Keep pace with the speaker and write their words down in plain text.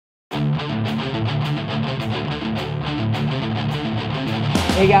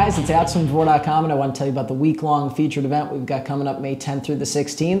Hey guys, it's Alex from Dvor.com, and I want to tell you about the week-long featured event we've got coming up May 10th through the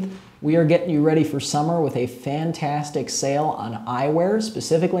 16th. We are getting you ready for summer with a fantastic sale on eyewear,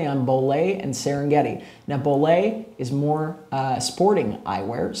 specifically on Bolle and Serengeti. Now, Bolle is more sporting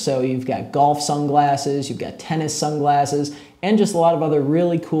eyewear, so you've got golf sunglasses, you've got tennis sunglasses, and just a lot of other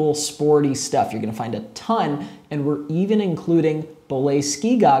really cool sporty stuff. You're going to find a ton, and we're even including Bolle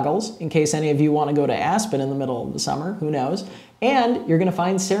ski goggles in case any of you want to go to Aspen in the middle of the summer, who knows. And you're going to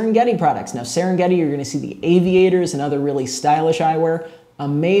find Serengeti products. Now, Serengeti, you're going to see the aviators and other really stylish eyewear.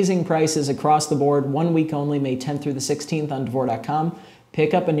 Amazing prices across the board. 1 week only, May 10th through the 16th on Dvor.com.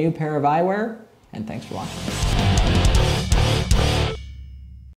 Pick up a new pair of eyewear, and thanks for watching.